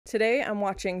Today I'm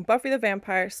watching Buffy the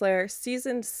Vampire Slayer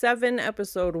Season 7,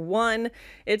 Episode 1.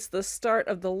 It's the start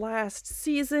of the last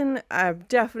season. I've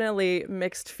definitely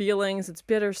mixed feelings. It's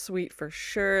bittersweet for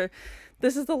sure.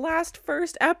 This is the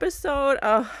first episode.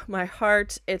 Oh, my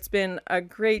heart. It's been a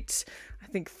great, I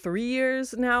think, 3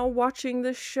 years now watching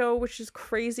this show, which is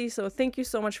crazy. So thank you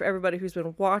so much for everybody who's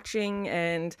been watching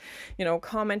and,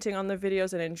 commenting on the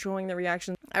videos and enjoying the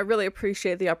reactions. I really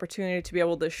appreciate the opportunity to be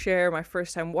able to share my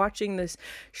first time watching this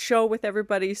show with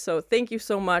everybody. So thank you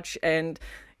so much. And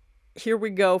here we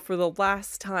go for the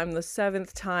last time, the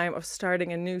 7th time of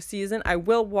starting a new season. I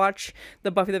will watch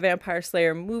the Buffy the Vampire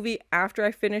Slayer movie after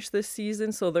I finish this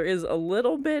season, so there is a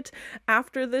little bit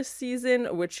after this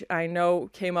season, which I know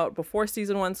came out before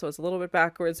season 1, so it's a little bit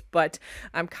backwards, but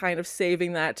I'm kind of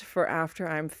saving that for after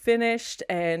I'm finished.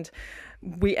 And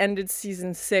we ended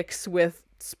season 6 with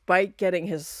Spike getting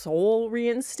his soul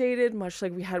reinstated, much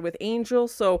like we had with Angel,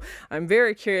 so I'm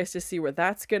very curious to see where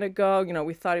that's gonna go.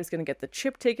 We thought he was gonna get the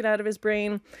chip taken out of his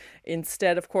brain.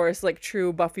 Instead, of course, like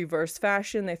true Buffyverse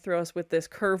fashion, they throw us with this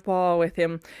curveball with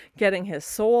him getting his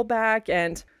soul back.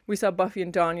 And we saw Buffy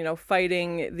and Dawn,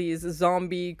 fighting these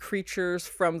zombie creatures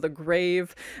from the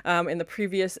grave in the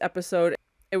previous episode.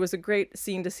 It was a great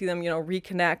scene to see them,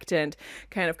 reconnect and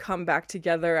kind of come back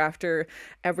together after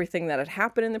everything that had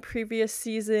happened in the previous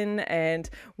season. And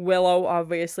Willow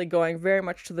obviously going very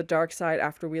much to the dark side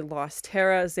after we lost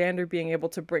Tara. Xander being able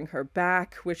to bring her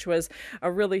back, which was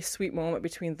a really sweet moment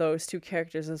between those two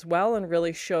characters as well, and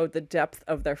really showed the depth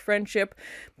of their friendship.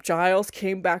 Giles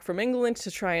came back from England to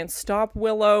try and stop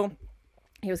Willow.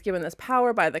 He was given this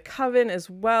power by the Coven as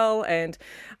well, and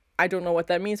I don't know what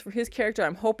that means for his character.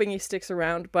 I'm hoping he sticks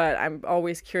around, but I'm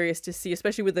always curious to see,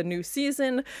 especially with the new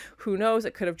season. Who knows?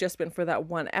 It could have just been for that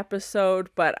one episode,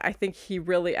 but I think he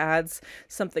really adds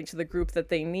something to the group that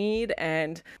they need.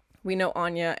 And we know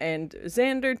Anya and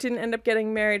Xander didn't end up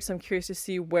getting married, so I'm curious to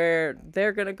see where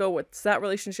they're going to go. What's that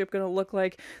relationship going to look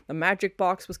like? The magic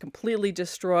box was completely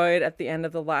destroyed at the end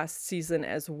of the last season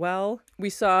as well.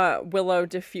 We saw Willow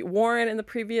defeat Warren in the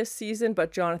previous season,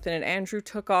 but Jonathan and Andrew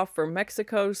took off for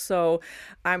Mexico, so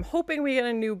I'm hoping we get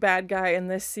a new bad guy in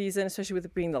this season, especially with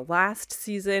it being the last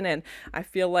season. And I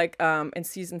feel like in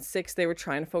season 6 they were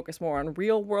trying to focus more on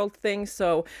real world things,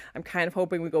 so I'm kind of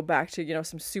hoping we go back to,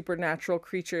 some supernatural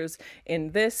creatures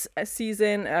in this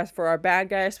season. As for our bad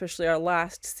guy, especially our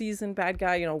last season bad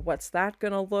guy, what's that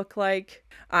gonna look like?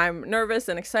 I'm nervous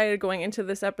and excited going into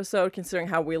this episode considering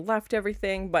how we left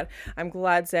everything, but I'm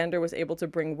glad Xander was able to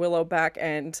bring Willow back.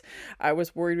 And I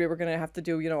was worried we were gonna have to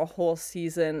do a whole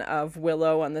season of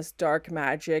Willow on this dark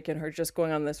magic and her just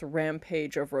going on this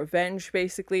rampage of revenge,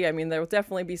 basically. I mean, there will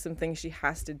definitely be some things she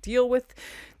has to deal with,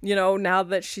 now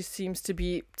that she seems to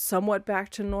be somewhat back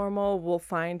to normal. We'll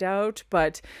find out,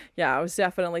 but yeah, it was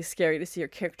definitely scary to see her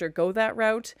character go that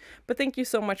route. But thank you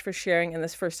so much for sharing in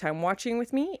this first time watching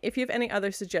with me. If you have any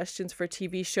other suggestions for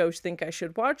TV shows you think I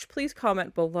should watch, please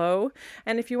comment below.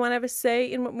 And if you want to have a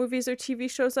say in what movies or TV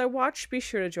shows I watch, be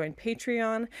sure to join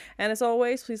Patreon. And as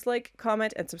always, please like,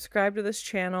 comment, and subscribe to this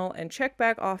channel, and check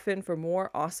back often for more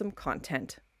awesome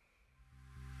content.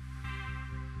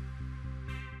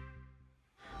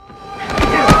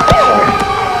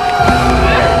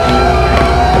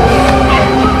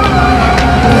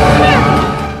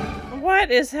 What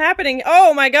is happening?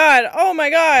 Oh my god! Oh my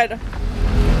god!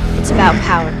 It's about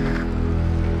power.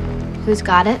 Who's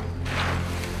got it?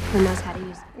 Who knows how to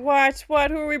use it?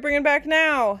 What? Who are we bringing back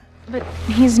now? But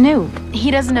he's new.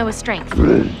 He doesn't know his strength.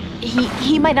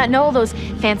 He might not know all those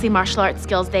fancy martial arts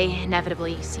skills they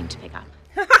inevitably seem to pick up.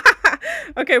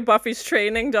 Okay, Buffy's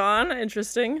training Dawn.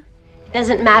 Interesting. It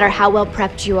doesn't matter how well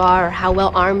prepped you are or how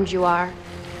well armed you are.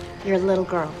 You're a little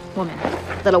girl. Woman.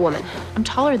 Little woman. I'm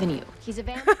taller than you. He's a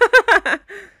vampire.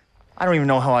 I don't even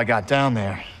know how I got down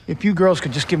there. If you girls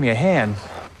could just give me a hand.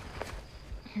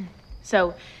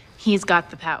 So, he's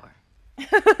got the power.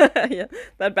 Yeah,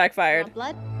 that backfired.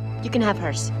 Blood? You can have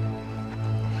hers.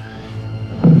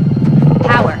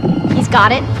 Power. He's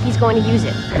got it. He's going to use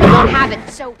it. You don't have it,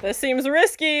 so... This seems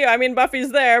risky. I mean,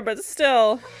 Buffy's there, but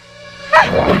still.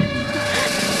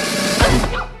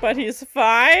 But he's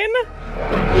fine.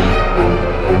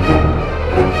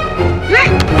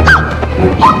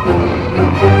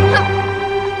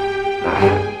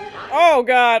 Oh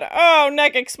god. Oh,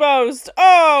 neck exposed.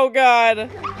 Oh god.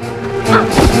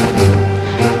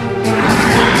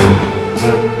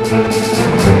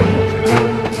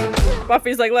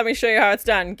 Buffy's like, let me show you how it's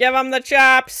done. Give him the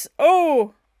chops.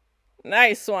 Oh,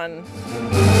 nice one.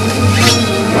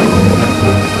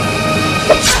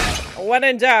 When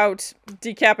in doubt,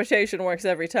 decapitation works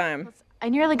every time. I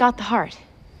nearly got the heart.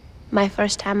 My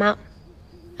first time out,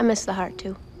 I missed the heart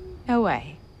too. No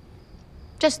way.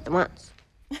 Just the once.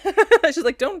 She's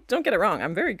like, don't get it wrong.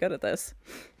 I'm very good at this.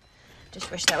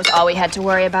 Just wish that was all we had to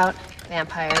worry about.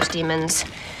 Vampires, demons.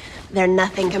 They're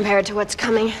nothing compared to what's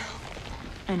coming.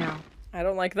 I know. I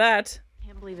don't like that.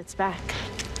 Can't believe it's back.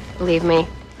 Believe me,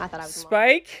 I thought I was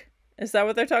Spike? Is that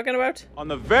what they're talking about? On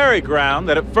the very ground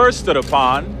that it first stood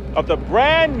upon of the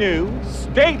brand new,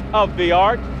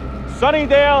 state-of-the-art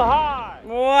Sunnydale High.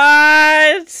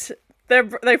 What?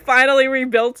 They finally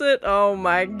rebuilt it? Oh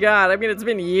my god. I mean, it's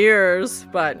been years,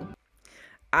 but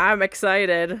I'm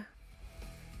excited.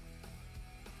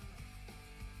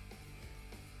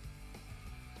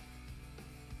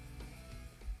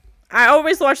 I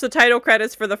always watch the title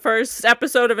credits for the first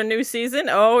episode of a new season.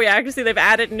 Oh yeah, I can see they've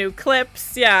added new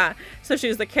clips. Yeah, so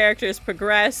as the characters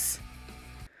progress.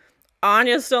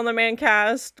 Anya's still in the main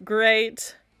cast.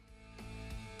 Great.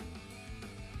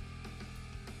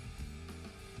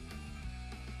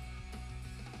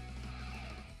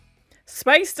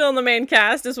 Spike's still in the main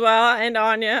cast as well, and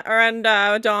Anya, and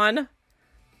Dawn.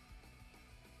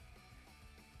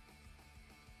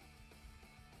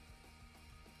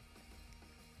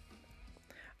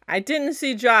 I didn't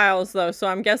see Giles, though, so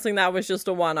I'm guessing that was just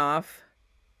a one-off.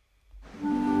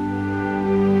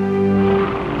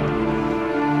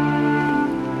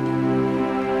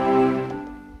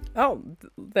 Oh,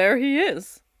 there he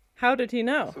is. How did he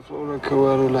know?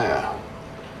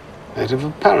 Native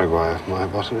of Paraguay, if my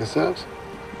botany says.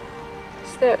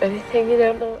 Is there anything you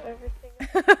don't know everything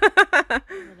I've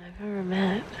ever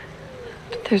met?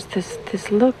 But there's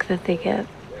this look that they get.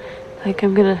 Like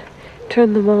I'm gonna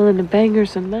turn them all into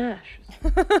bangers and mash.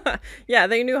 Yeah,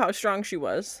 they knew how strong she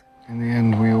was. In the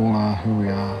end, we all are who we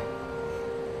are.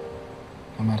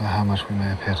 No matter how much we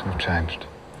may appear to have changed.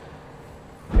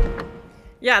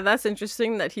 Yeah, that's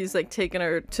interesting that he's like taken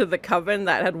her to the coven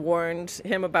that had warned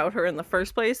him about her in the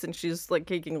first place, and she's like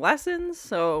taking lessons,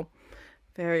 so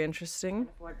very interesting.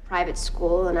 Private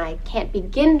school, and I can't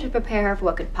begin to prepare her for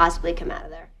what could possibly come out of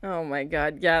there. Oh my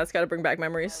god, yeah, it's gotta bring back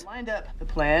memories. I lined up the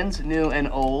plans, new and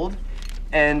old,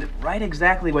 and right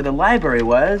exactly where the library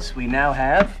was, we now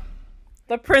have...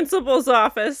 The principal's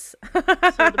office. So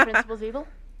the principal's evil?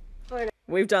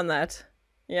 We've done that.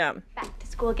 Yeah. Back to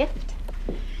school gift.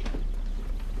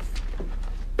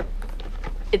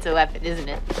 It's a weapon, isn't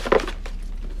it?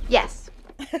 Yes.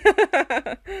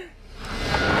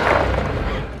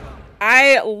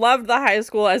 I love the high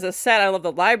school as a set. I love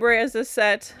the library as a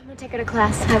set. I'm gonna take her to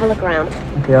class, have a look around.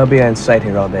 Okay, I'll be on site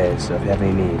here all day, so if you have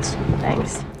any needs.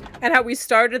 Thanks. And how we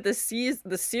started the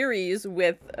series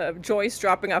with Joyce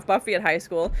dropping off Buffy at high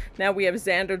school. Now we have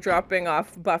Xander dropping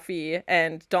off Buffy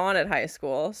and Dawn at high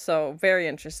school. So very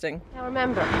interesting. Now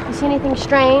remember, if you see anything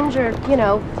strange or, you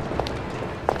know,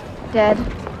 dead.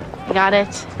 You got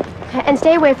it. And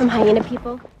stay away from hyena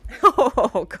people.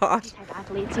 Oh god. Type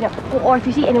athletes, you know. Or if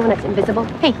you see anyone that's invisible.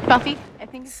 Hey, Buffy, I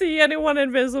think... See anyone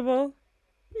invisible?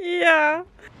 Yeah.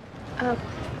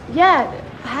 Yeah,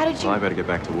 how did you... Well, I better get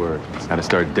back to work. It's how to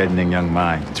start deadening young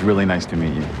minds. It's really nice to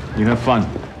meet you. You have fun.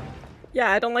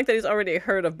 Yeah, I don't like that he's already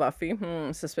heard of Buffy.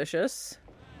 Suspicious.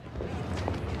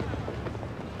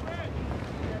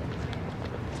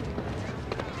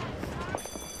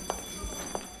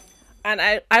 And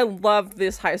I love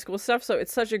this high school stuff, so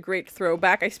it's such a great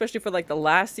throwback, especially for like the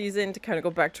last season, to kind of go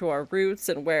back to our roots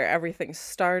and where everything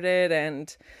started.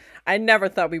 And I never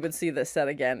thought we would see this set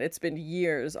again. It's been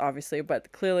years, obviously,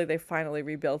 but clearly they finally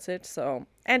rebuilt it. So,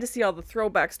 and to see all the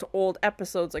throwbacks to old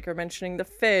episodes, like you're mentioning the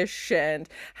fish and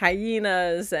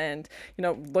hyenas and, you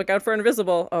know, look out for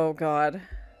Invisible. Oh god.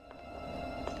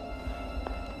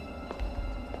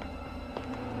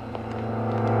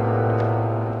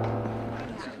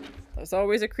 There's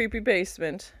always a creepy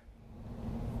basement.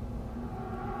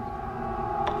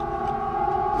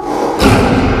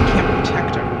 Can't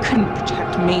protect her. Couldn't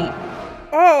protect me.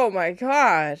 Oh my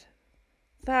god.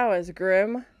 That was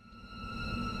grim.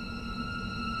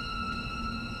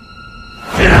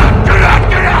 Get out! Get out!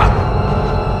 Get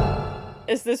out!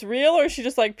 Is this real or is she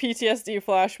just like PTSD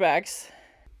flashbacks?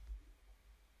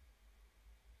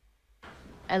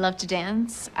 I love to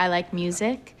dance. I like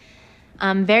music.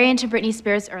 I'm very into Britney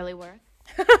Spears' early work.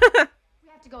 We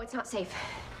have to go, it's not safe.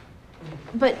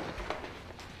 But...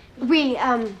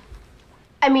 I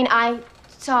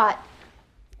saw it.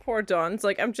 Poor Dawn's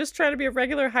like, I'm just trying to be a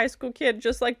regular high school kid,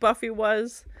 just like Buffy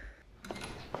was.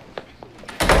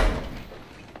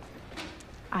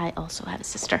 I also had a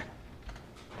sister.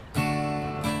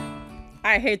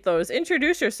 I hate those.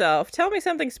 Introduce yourself. Tell me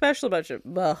something special about you.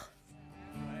 Ugh.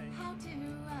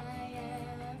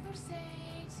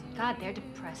 God, they're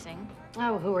depressing.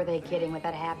 Oh, who are they kidding with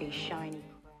that happy, shiny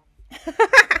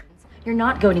crap? You're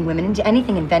not goading women into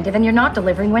anything inventive, and you're not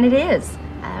delivering when it is.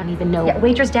 I don't even know. Yeah,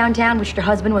 waitress downtown wished her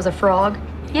husband was a frog.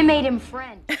 You made him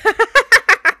friend. Is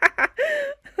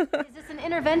this an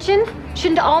intervention?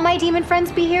 Shouldn't all my demon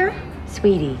friends be here?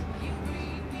 Sweetie.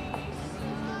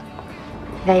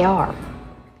 They are.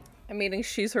 I'm meaning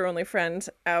she's her only friend.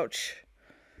 Ouch.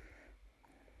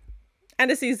 And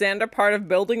to see Xander part of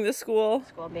building this school.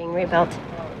 School being rebuilt.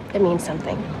 It means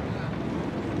something.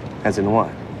 As in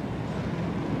what?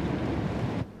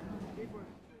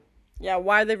 Yeah,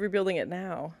 why are they rebuilding it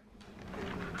now?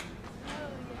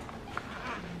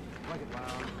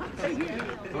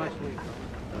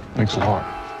 Thanks a lot.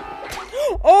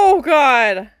 Oh,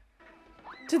 God!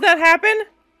 Did that happen?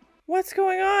 What's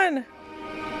going on?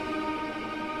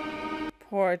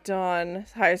 Poor Dawn.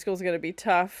 High school's gonna be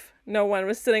tough. No one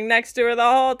was sitting next to her the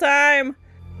whole time.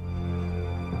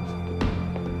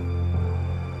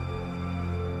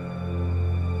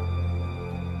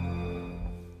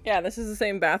 Yeah, this is the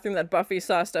same bathroom that Buffy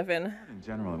saw stuff in. In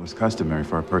general, it was customary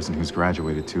for a person who's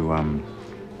graduated to,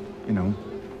 you know,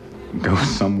 go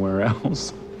somewhere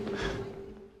else.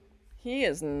 He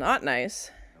is not nice.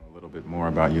 I know a little bit more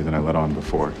about you than I let on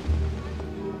before.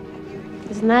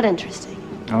 Isn't that interesting?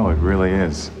 Oh, it really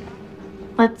is.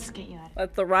 Let's get you out of here.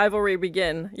 Let the rivalry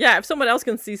begin. Yeah, if someone else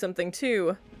can see something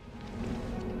too.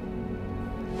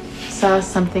 Saw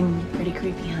something pretty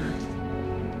creepy, huh?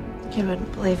 You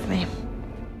wouldn't believe me.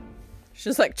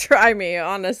 She's like, try me,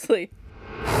 honestly.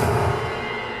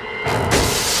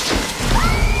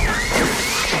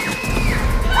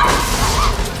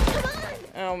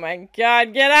 Oh my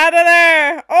god, get out of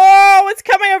there! Oh, it's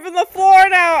coming up from the floor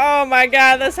now! Oh my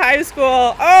god, this high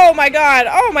school. Oh my god,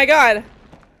 oh my god!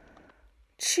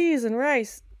 Cheese and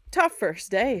rice. Tough first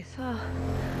day. I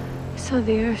saw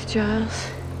the earth, Giles.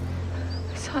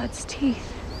 I saw its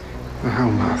teeth. The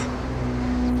hellmouth.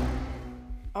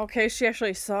 Okay, she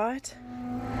actually saw it?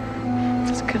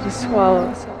 It's gonna swallow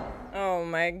us all. Oh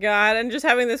my god, and just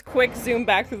having this quick zoom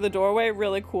back through the doorway,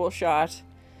 really cool shot.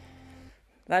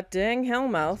 That dang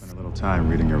hellmouth. Spent a little time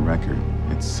reading your record.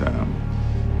 It's,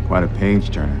 quite a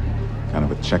page-turner. Kind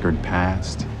of a checkered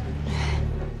past.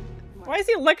 Why is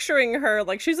he lecturing her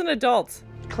like she's an adult?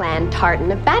 Clan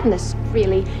tartan of badness,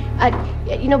 really.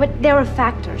 You know, but there are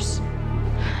factors.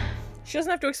 She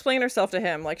doesn't have to explain herself to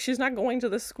him. Like, she's not going to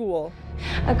this school.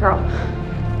 A girl.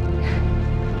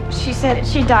 She said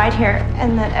she died here,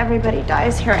 and that everybody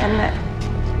dies here, and that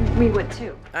we would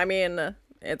too. I mean,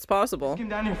 it's possible. I came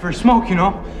down here for a smoke, you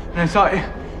know, and I saw it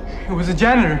was a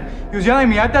janitor. He was yelling at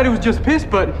me. I thought it was just piss,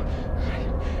 but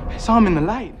I saw him in the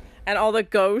light. And all the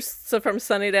ghosts from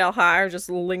Sunnydale High are just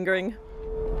lingering.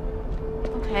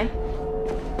 Okay.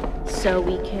 So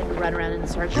we can run around in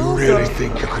circles? You really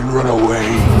think you can run away?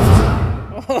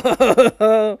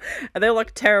 And they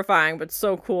look terrifying, but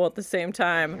so cool at the same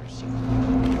time.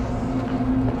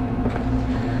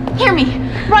 Hear me!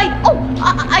 Right! Oh!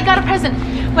 I got a present!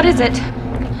 What is it?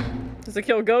 Does it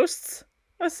kill ghosts?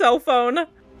 A cell phone?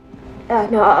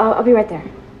 No, I'll be right there.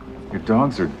 Your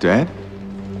dogs are dead?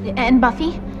 And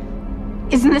Buffy?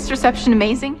 Isn't this reception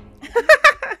amazing?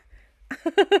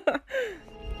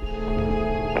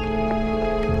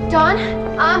 Dawn,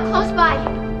 I'm close by.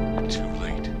 Too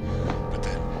late. But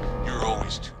then, you're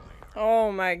always too late.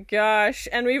 Oh my gosh.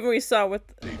 And even we saw with...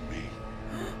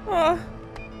 Oh.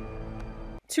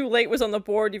 Too late was on the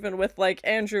board even with, like,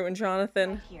 Andrew and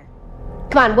Jonathan.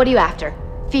 Come on, what are you after?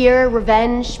 Fear,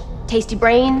 revenge, tasty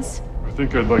brains? I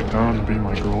think I'd like Dawn to be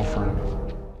my girlfriend.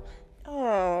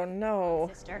 Oh no.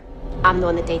 Sister. I'm the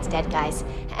one that dates dead guys.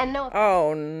 And no.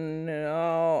 Oh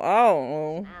no.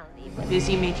 Oh.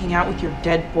 Busy making out with your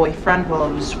dead boyfriend while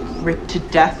I was ripped to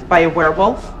death by a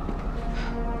werewolf?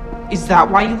 Is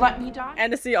that why you let me die?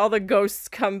 And to see all the ghosts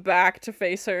come back to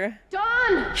face her.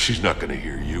 Dawn! She's not gonna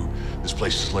hear you. This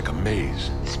place is like a maze.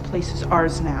 This place is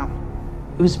ours now.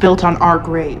 It was built on our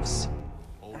graves.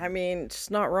 I mean,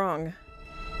 she's not wrong.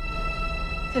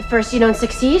 If first you don't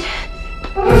succeed.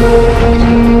 Cheat!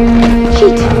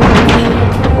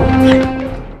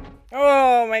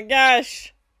 Oh my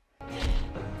gosh.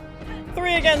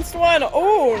 3 against 1.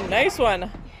 Oh, nice one.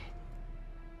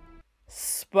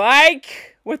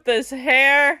 Spike with this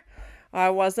hair. I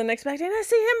wasn't expecting to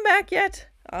see him back yet.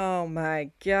 Oh my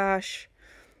gosh.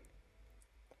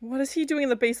 What is he doing in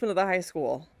the basement of the high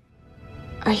school?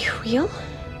 Are you real?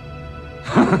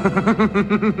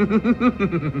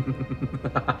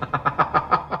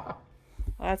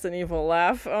 That's an evil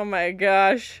laugh. Oh my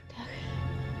gosh.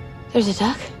 There's a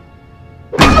duck?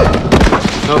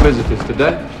 No visitors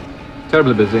today.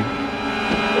 Terribly busy. I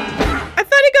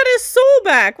thought he got his soul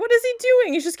back. What is he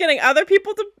doing? He's just getting other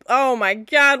people to... Oh my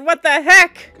god, what the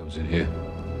heck? Goes in here.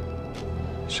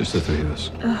 It's just the three of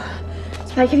us.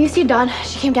 Spike, have you seen Dawn?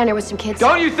 She came down here with some kids.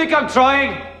 Don't you think I'm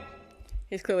trying?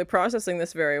 He's clearly processing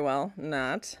this very well.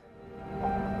 Not.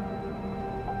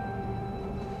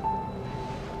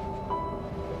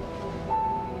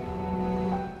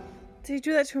 Did he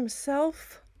do that to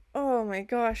himself? Oh my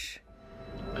gosh.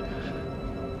 I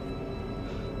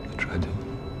tried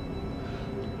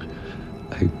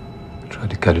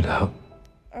to cut it out.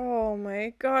 Oh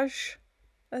my gosh.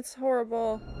 That's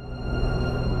horrible.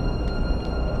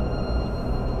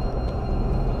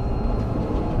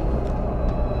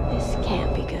 This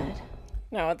can't be good.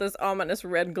 Now with this ominous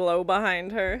red glow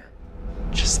behind her.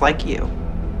 Just like you.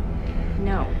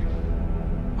 No.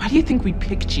 Why do you think we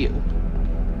picked you?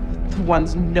 The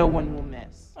ones no one will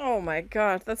miss. Oh my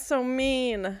god, that's so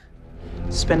mean.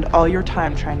 Spend all your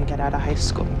time trying to get out of high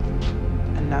school.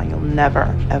 And now you'll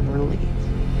never, ever leave.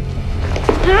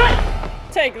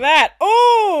 Take that!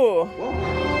 Ooh!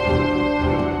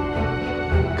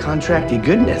 Contracty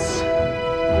goodness.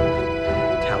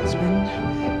 Talisman?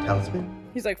 Talisman?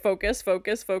 He's like, focus,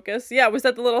 focus, focus. Yeah, was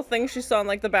that the little thing she saw on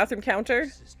like the bathroom counter?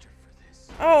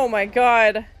 Oh my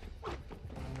god.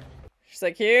 She's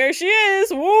like, here she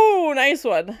is! Woo! Nice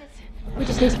one. We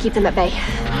just need to keep them at bay.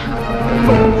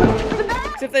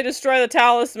 See if they destroy the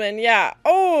talisman. Yeah.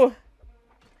 Oh!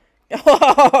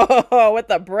 Oh, with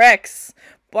the bricks.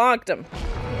 Bonked him.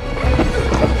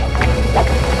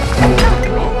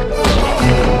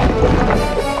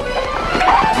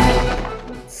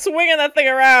 Swinging that thing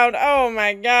around. Oh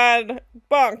my god.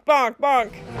 Bonk, bonk,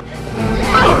 bonk.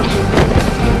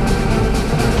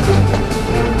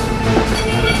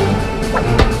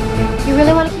 You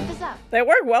really want to keep this up? They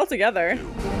work well together.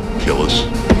 Kill us.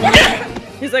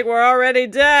 He's like, we're already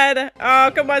dead.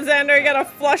 Oh, come on, Xander. You gotta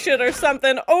flush it or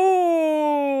something.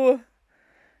 Oh!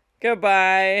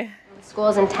 Goodbye. School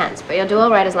is intense, but you'll do all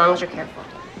right as long as you're careful.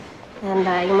 And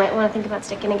you might want to think about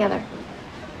sticking together.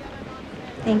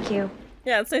 Thank you.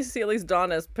 Yeah, it's nice to see at least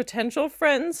Dawn as potential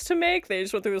friends to make. They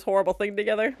just went through this horrible thing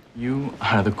together. You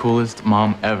are the coolest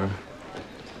mom ever.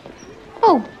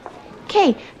 Oh,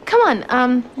 okay. Come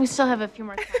on. We still have a few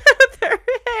more. Their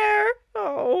hair.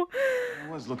 Oh.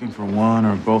 I was looking for one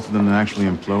or both of them to actually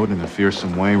implode in a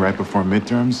fearsome way right before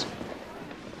midterms.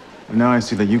 But now I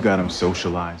see that you got them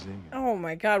socializing. Oh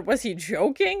my god, was he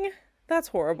joking? That's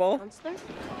horrible. Counselor?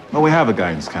 Well, we have a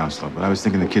guidance counselor, but I was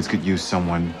thinking the kids could use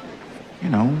someone, you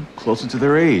know, closer to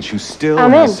their age, who still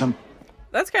has some...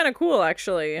 That's kind of cool,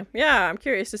 actually. Yeah, I'm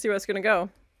curious to see where it's gonna go.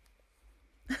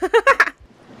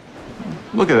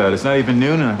 Look at that, it's not even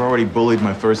noon and I've already bullied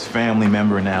my first family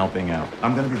member into helping out.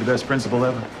 I'm gonna be the best principal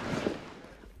ever.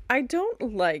 I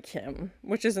don't like him,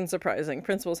 which isn't surprising.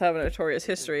 Principals have a notorious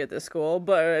history at this school,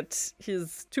 but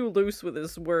he's too loose with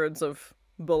his words of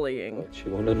bullying. She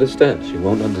won't understand. She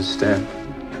won't understand.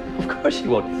 Of course she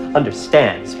won't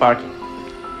understand, Sparky.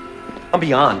 I'm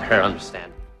beyond her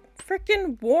understanding.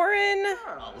 Frickin' Warren!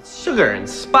 Sugar and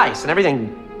spice and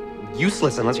everything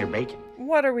useless unless you're baking.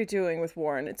 What are we doing with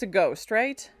Warren? It's a ghost,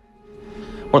 right?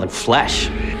 More than flesh.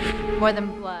 More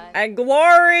than blood. And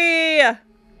glory!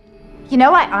 You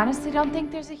know, I honestly don't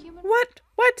think there's a human.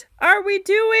 What are we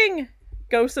doing?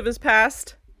 Ghosts of his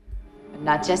past.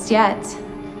 Not just yet.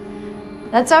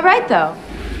 That's all right, though.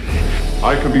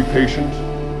 I can be patient.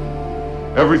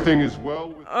 Everything is well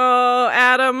with... Oh,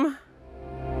 Adam.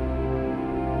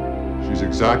 She's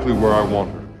exactly where I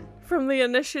want her to be. From the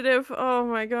initiative. Oh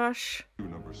my gosh.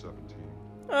 Number 17.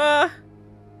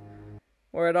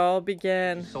 Where it all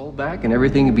began. Soul back and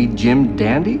everything would be Jim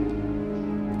Dandy?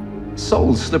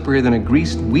 Soul's slipperier than a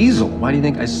greased weasel. Why do you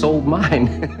think I sold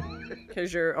mine?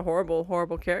 Because you're a horrible,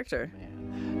 horrible character.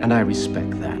 And I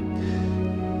respect that.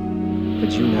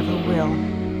 But you never will.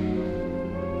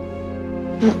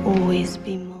 You'll always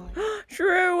be mine.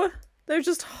 True. They're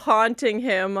just haunting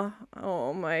him.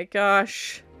 Oh my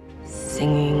gosh.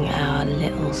 Singing our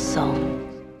little song.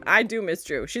 I do miss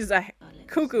Drew. She's a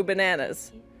cuckoo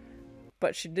bananas.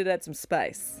 But she did add some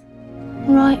spice.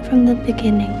 Right from the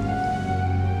beginning.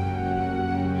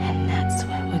 And that's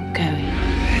where we're going.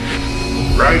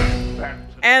 Right.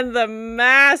 And the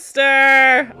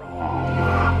master!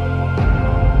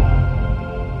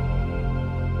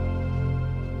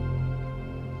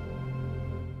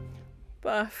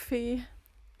 Buffy.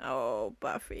 Oh,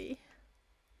 Buffy.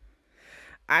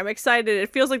 I'm excited.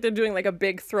 It feels like they're doing like a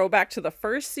big throwback to the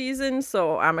first season,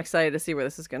 so I'm excited to see where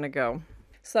this is gonna go.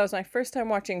 So that was my first time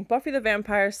watching Buffy the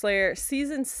Vampire Slayer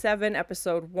season 7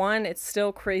 episode 1. It's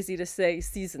still crazy to say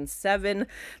season 7,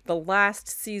 the last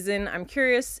season. I'm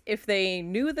curious if they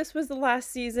knew this was the last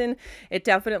season. It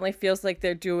definitely feels like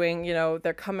they're doing,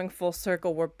 they're coming full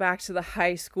circle. We're back to the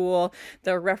high school.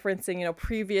 They're referencing,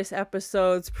 previous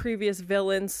episodes, previous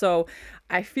villains. So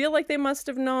I feel like they must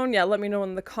have known. Yeah, let me know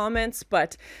in the comments.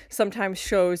 But sometimes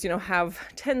shows, have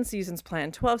 10 seasons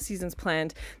planned, 12 seasons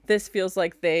planned. This feels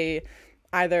like they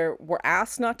either were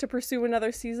asked not to pursue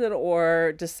another season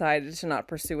or decided to not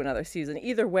pursue another season.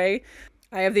 Either way,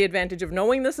 I have the advantage of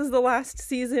knowing this is the last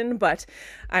season, but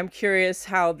I'm curious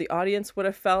how the audience would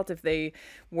have felt if they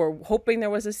were hoping there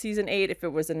was a season 8, if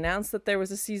it was announced that there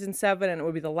was a season 7 and it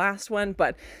would be the last one.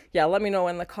 But yeah, let me know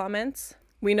in the comments.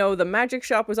 We know the magic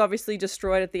shop was obviously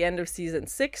destroyed at the end of season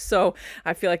 6, so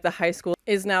I feel like the high school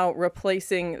is now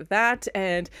replacing that,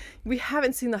 and we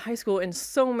haven't seen the high school in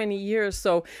so many years,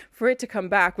 so for it to come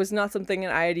back was not something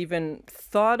that I had even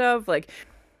thought of. Like,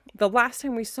 the last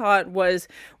time we saw it was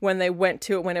when they went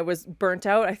to it when it was burnt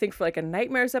out, I think for like a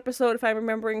Nightmares episode, if I'm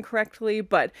remembering correctly.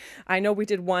 But I know we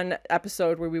did one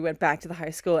episode where we went back to the high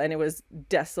school and it was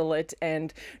desolate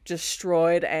and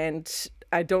destroyed, and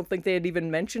I don't think they had even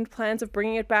mentioned plans of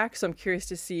bringing it back, so I'm curious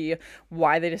to see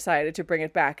why they decided to bring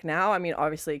it back now. I mean,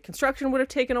 obviously, construction would have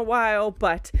taken a while,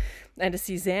 and to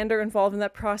see Xander involved in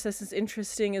that process is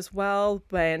interesting as well.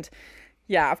 And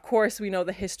yeah, of course, we know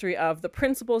the history of the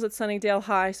principals at Sunnydale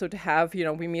High, so to have,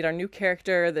 we meet our new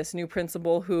character, this new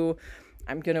principal who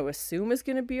I'm going to assume is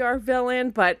going to be our villain,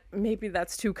 but maybe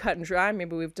that's too cut and dry.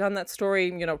 Maybe we've done that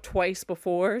story, twice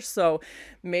before, so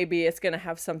maybe it's going to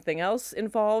have something else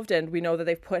involved. And we know that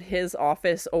they've put his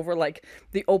office over like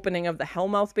the opening of the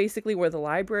Hellmouth, basically, where the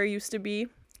library used to be.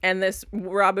 And this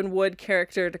Robin Wood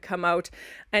character to come out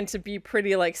and to be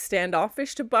pretty like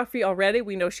standoffish to Buffy already.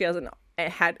 We know she hasn't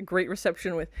had great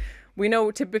reception with. We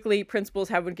know typically principals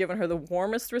haven't given her the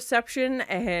warmest reception,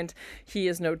 and he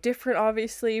is no different,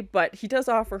 obviously, but he does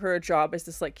offer her a job as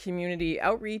this like community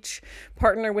outreach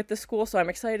partner with the school, so I'm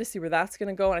excited to see where that's going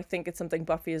to go, and I think it's something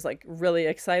Buffy is like really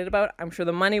excited about. I'm sure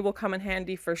the money will come in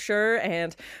handy for sure,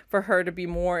 and for her to be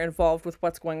more involved with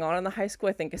what's going on in the high school,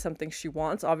 I think is something she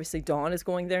wants. Obviously, Dawn is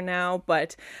going there now,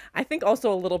 but I think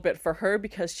also a little bit for her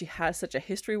because she has such a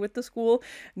history with the school.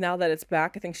 Now that it's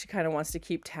back, I think she kind of wants to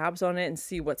keep tabs on it and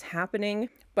see what's happening.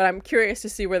 But I'm curious to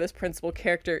see where this principal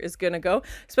character is going to go,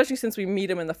 especially since we meet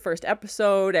him in the first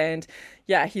episode. And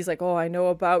yeah, he's like, oh, I know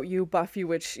about you, Buffy,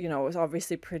 which, is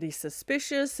obviously pretty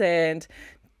suspicious. And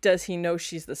does he know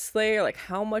she's the Slayer? Like,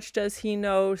 how much does he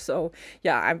know? So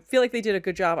yeah, I feel like they did a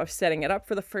good job of setting it up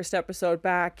for the first episode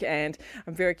back, and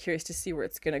I'm very curious to see where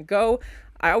it's going to go.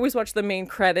 I always watch the main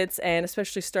credits, and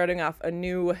especially starting off a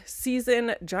new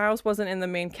season, Giles wasn't in the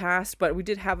main cast, but we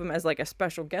did have him as like a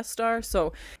special guest star.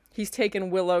 So he's taken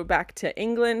Willow back to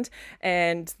England,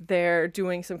 and they're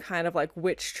doing some kind of like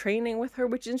witch training with her,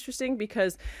 which is interesting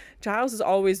because Giles has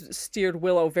always steered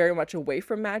Willow very much away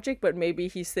from magic, but maybe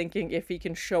he's thinking if he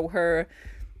can show her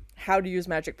how to use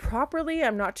magic properly.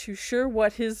 I'm not too sure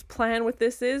what his plan with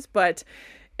this is, but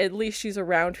at least she's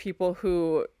around people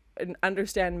who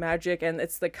understand magic, and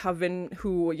it's the Coven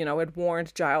who, had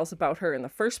warned Giles about her in the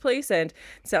first place, and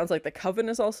it sounds like the Coven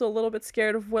is also a little bit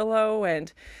scared of Willow,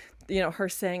 and her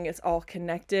saying it's all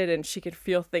connected and she can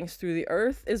feel things through the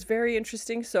earth is very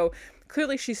interesting. So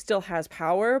clearly she still has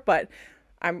power, but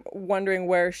I'm wondering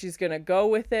where she's gonna go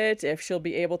with it, if she'll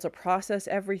be able to process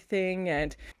everything.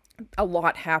 And a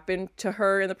lot happened to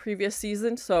her in the previous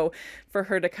season, so for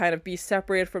her to kind of be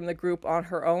separated from the group on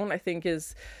her own, I think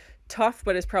is tough,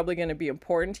 but is probably going to be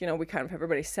important. We kind of have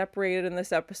everybody separated in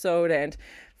this episode, and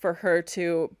for her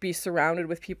to be surrounded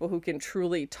with people who can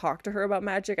truly talk to her about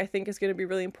magic, I think is going to be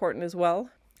really important as well.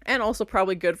 And also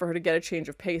probably good for her to get a change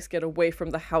of pace, get away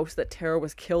from the house that Tara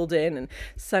was killed in and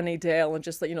Sunnydale, and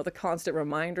just the constant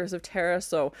reminders of Tara.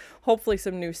 So hopefully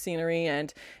some new scenery,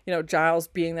 and Giles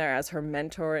being there as her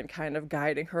mentor and kind of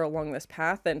guiding her along this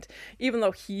path. And even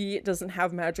though he doesn't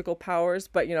have magical powers,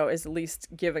 but is at least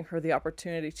giving her the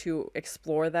opportunity to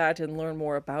explore that and learn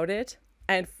more about it.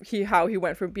 And how he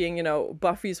went from being,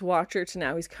 Buffy's watcher to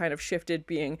now he's kind of shifted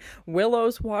being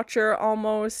Willow's watcher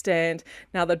almost. And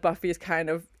now that Buffy is kind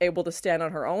of able to stand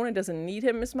on her own and doesn't need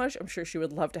him as much, I'm sure she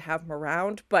would love to have him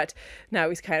around. But now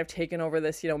he's kind of taken over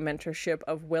this, mentorship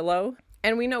of Willow.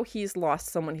 And we know he's lost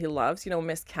someone he loves.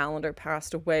 Miss Calendar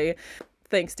passed away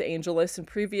thanks to Angelus in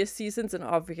previous seasons, and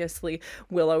obviously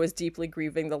Willow is deeply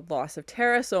grieving the loss of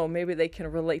Tara, so maybe they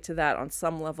can relate to that on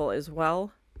some level as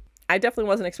well. I definitely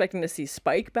wasn't expecting to see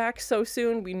Spike back so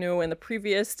soon. We knew in the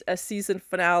previous season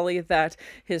finale that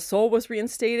his soul was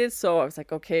reinstated, so I was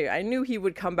like, okay, I knew he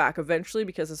would come back eventually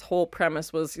because his whole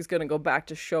premise was he's going to go back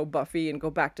to show Buffy and go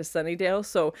back to Sunnydale.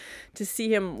 So to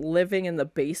see him living in the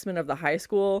basement of the high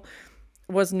school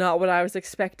was not what I was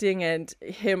expecting, and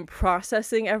him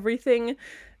processing everything,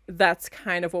 that's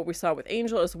kind of what we saw with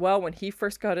Angel as well when he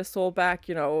first got his soul back,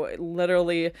 you know,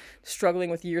 literally struggling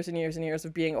with years and years and years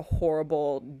of being a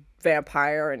horrible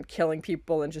vampire and killing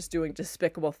people and just doing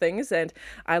despicable things. And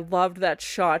I loved that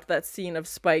shot, that scene of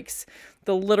Spike's,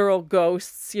 the literal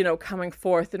ghosts, you know, coming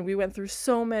forth, and we went through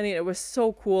so many, and it was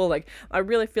so cool. Like, I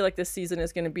really feel like this season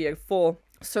is going to be a full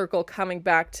circle coming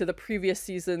back to the previous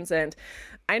seasons, and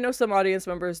I know some audience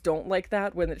members don't like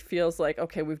that when it feels like,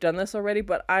 okay, we've done this already,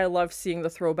 but I love seeing the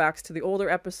throwbacks to the older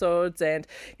episodes, and,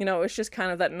 you know, it's just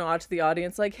kind of that nod to the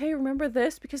audience, like, hey, remember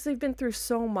this? Because they've been through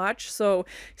so much. So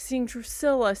seeing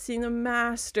Drusilla, seeing the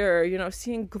Master, you know,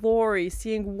 seeing Glory,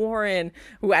 seeing Warren,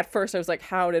 who at first I was like,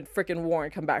 how did frickin'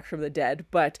 Warren come back from the dead?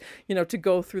 But, you know, to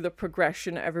go through the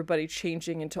progression, everybody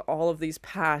changing into all of these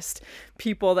past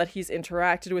people that he's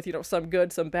interacted with, you know, some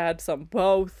good, some bad, some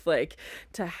both, like,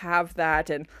 to have that,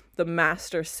 and the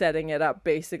Master setting it up,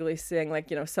 basically saying, like,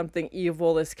 you know, something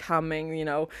evil is coming, you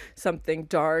know, something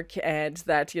dark, and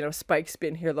that, you know, Spike's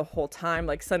been here the whole time,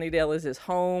 like, Sunnydale is his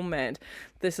home, and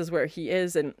this is where he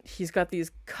is, and he's got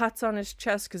these cuts on his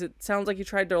chest because it sounds like he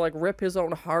tried to, like, rip his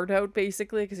own heart out,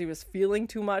 basically, because he was feeling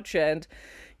too much. And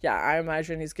yeah, I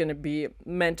imagine he's going to be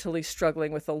mentally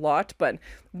struggling with a lot, but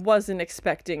wasn't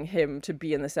expecting him to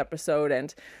be in this episode.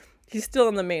 And he's still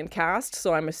in the main cast,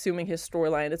 so I'm assuming his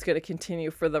storyline is going to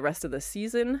continue for the rest of the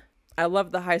season. I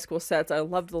love the high school sets. I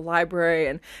love the library,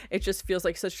 and it just feels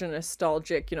like such a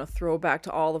nostalgic, you know, throwback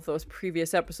to all of those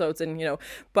previous episodes, and, you know,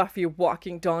 Buffy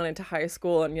walking Dawn into high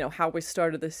school, and, you know, how we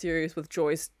started the series with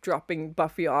Joyce dropping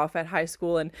Buffy off at high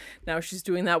school, and now she's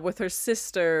doing that with her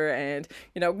sister, and,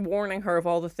 you know, warning her of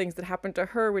all the things that happened to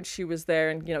her when she was there,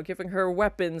 and, you know, giving her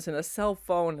weapons and a cell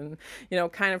phone, and, you know,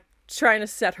 kind of trying to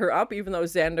set her up, even though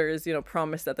Xander is, you know,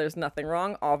 promised that there's nothing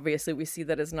wrong. Obviously, we see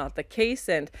that is not the case,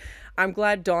 and I'm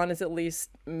glad Dawn has at least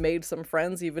made some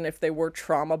friends, even if they were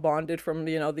trauma bonded from,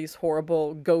 you know, these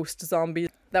horrible ghost zombies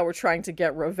that were trying to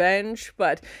get revenge.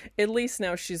 But at least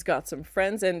now she's got some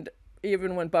friends, and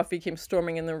even when Buffy came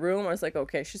storming in the room, I was like,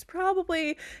 okay, she's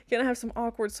probably gonna have some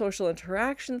awkward social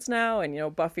interactions now. And, you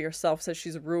know, Buffy herself says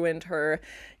she's ruined her,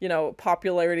 you know,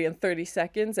 popularity in 30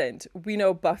 seconds. And we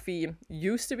know Buffy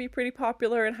used to be pretty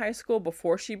popular in high school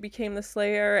before she became the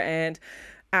Slayer. And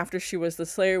after she was the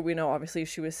Slayer, we know obviously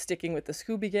she was sticking with the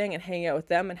Scooby Gang and hanging out with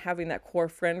them and having that core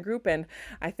friend group, and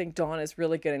I think Dawn is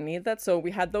really going to need that. So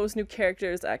we had those new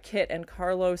characters, Kit and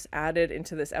Carlos, added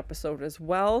into this episode as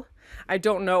well. I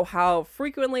don't know how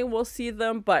frequently we'll see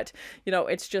them, but, you know,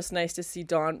 it's just nice to see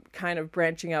Dawn kind of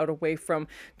branching out away from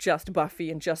just Buffy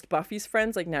and just Buffy's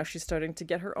friends. Like, now she's starting to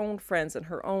get her own friends and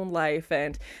her own life,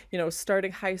 and, you know,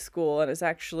 starting high school, and is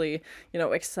actually, you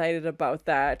know, excited about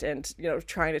that, and, you know,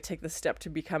 trying to take the step to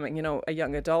becoming, you know, a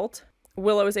young adult.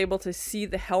 Willow is able to see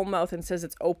the Hellmouth and says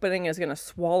its opening is going to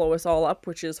swallow us all up,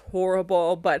 which is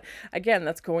horrible. But again,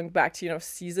 that's going back to, you know,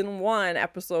 season 1,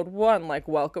 episode 1, like,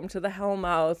 welcome to the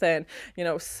Hellmouth, and, you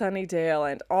know, Sunnydale,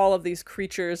 and all of these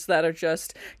creatures that are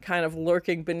just kind of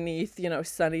lurking beneath, you know,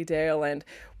 Sunnydale, and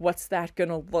what's that going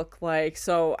to look like.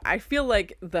 So I feel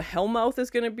like the Hellmouth is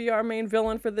going to be our main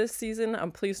villain for this season.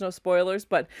 Please no spoilers,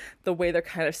 but the way they're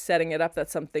kind of setting it up, that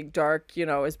something dark, you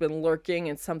know, has been lurking,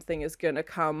 and something is going to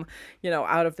come, you know,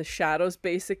 out of the shadows,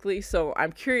 basically. So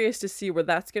I'm curious to see where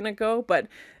that's going to go. But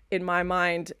in my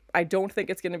mind, I don't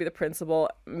think it's going to be the principal,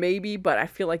 maybe, but I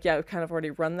feel like, yeah, we've kind of already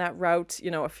run that route,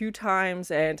 you know, a few times,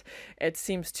 and it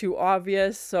seems too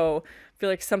obvious. So I feel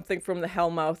like something from the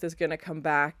Hellmouth is going to come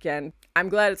back, and I'm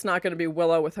glad it's not going to be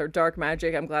Willow with her dark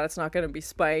magic. I'm glad it's not going to be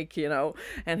Spike, you know,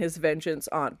 and his vengeance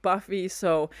on Buffy.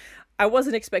 So I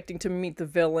wasn't expecting to meet the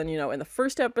villain, you know, in the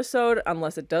first episode,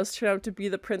 unless it does turn out to be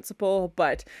the principal.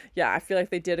 But yeah, I feel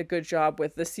like they did a good job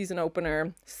with the season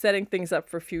opener, setting things up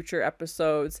for future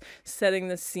episodes, setting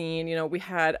the scene. You know, we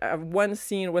had one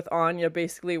scene with Anya,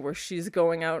 basically, where she's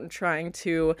going out and trying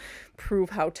to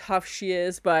prove how tough she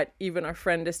is. But even our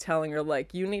friend is telling her,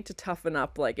 like, you need to toughen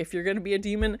up. Like, if you're going to be a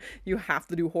demon, you have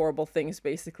to do horrible things,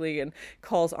 basically, and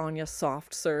calls Anya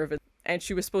soft serve. And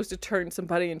she was supposed to turn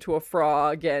somebody into a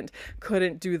frog and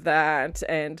couldn't do that.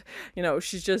 And, you know,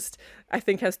 she's just, I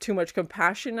think, has too much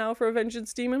compassion now for a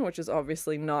vengeance demon, which is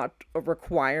obviously not a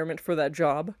requirement for that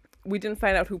job. We didn't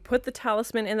find out who put the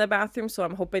talisman in the bathroom, so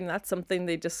I'm hoping that's something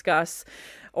they discuss.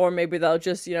 Or maybe they'll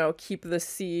just, you know, keep the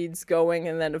seeds going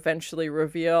and then eventually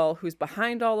reveal who's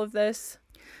behind all of this.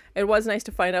 It was nice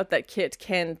to find out that Kit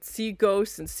can see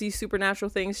ghosts and see supernatural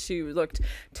things. She looked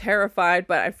terrified,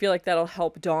 but I feel like that'll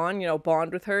help Dawn, you know,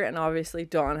 bond with her. And obviously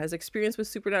Dawn has experience with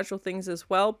supernatural things as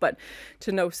well, but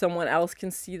to know someone else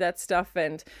can see that stuff,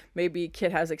 and maybe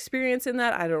Kit has experience in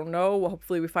that, I don't know. Well,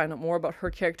 hopefully we find out more about her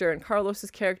character and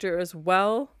Carlos's character as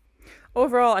well.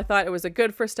 Overall, I thought it was a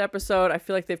good first episode. I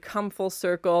feel like they've come full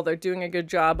circle. They're doing a good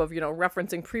job of, you know,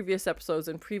 referencing previous episodes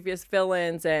and previous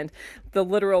villains and the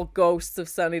literal ghosts of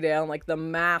Sunnydale and like the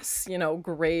mass, you know,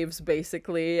 graves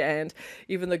basically, and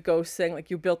even the ghost saying like,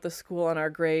 you built the school on our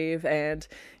grave, and,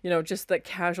 you know, just the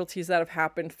casualties that have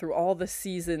happened through all the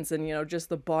seasons, and, you know, just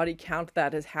the body count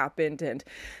that has happened, and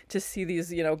to see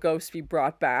these, you know, ghosts be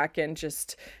brought back, and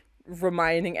just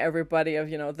reminding everybody of,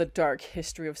 you know, the dark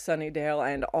history of Sunnydale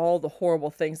and all the horrible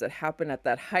things that happen at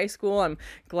that high school. I'm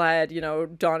glad, you know,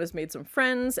 Dawn has made some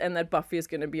friends, and that Buffy is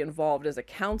going to be involved as a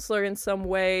counselor in some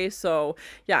way. So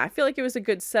yeah, I feel like it was a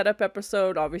good setup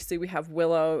episode. Obviously we have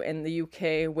Willow in the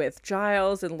UK with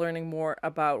Giles and learning more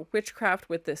about witchcraft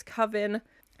with this coven.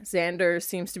 Xander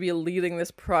seems to be leading this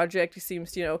project. He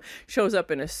seems to, you know, shows up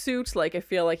in a suit. Like, I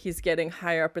feel like he's getting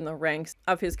higher up in the ranks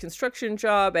of his construction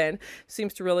job and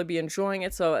seems to really be enjoying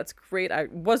it. So that's great. I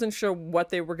wasn't sure what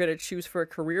they were going to choose for a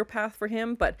career path for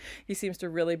him, but he seems to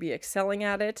really be excelling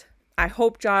at it. I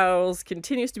hope Giles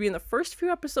continues to be in the first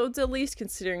few episodes at least,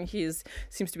 considering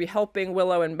seems to be helping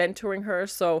Willow and mentoring her.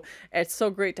 So it's so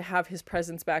great to have his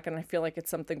presence back, and I feel like it's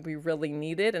something we really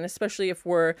needed. And especially if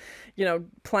we're, you know,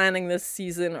 planning this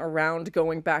season around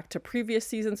going back to previous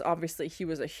seasons, obviously he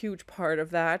was a huge part of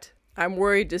that. I'm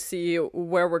worried to see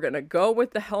where we're going to go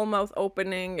with the Hellmouth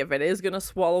opening, if it is going to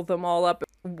swallow them all up.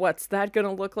 What's that going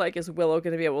to look like? Is Willow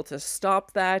going to be able to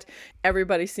stop that?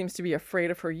 Everybody seems to be afraid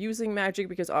of her using magic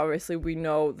because obviously we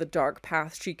know the dark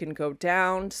path she can go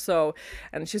down. So,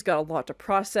 and she's got a lot to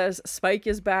process. Spike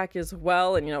is back as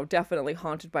well, and, you know, definitely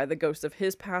haunted by the ghost of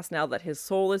his past now that his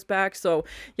soul is back. So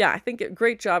yeah, I think a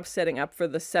great job setting up for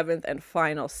the 7th and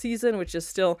final season, which is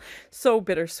still so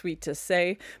bittersweet to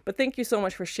say. But thank you so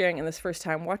much for sharing in this first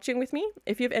time watching with me.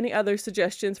 If you have any other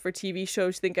suggestions for TV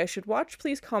shows you think I should watch,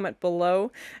 please comment below.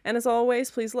 And as always,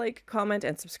 please like, comment,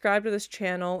 and subscribe to this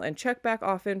channel, and check back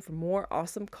often for more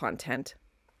awesome content.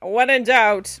 When in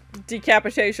doubt,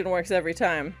 decapitation works every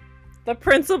time. The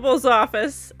principal's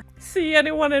office. See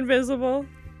anyone invisible?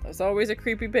 There's always a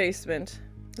creepy basement.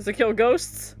 Does it kill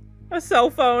ghosts? A cell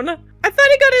phone? I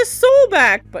thought he got his soul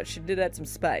back! But she did add some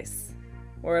spice.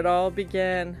 Where it all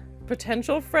began.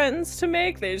 Potential friends to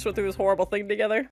make? They just went through this horrible thing together.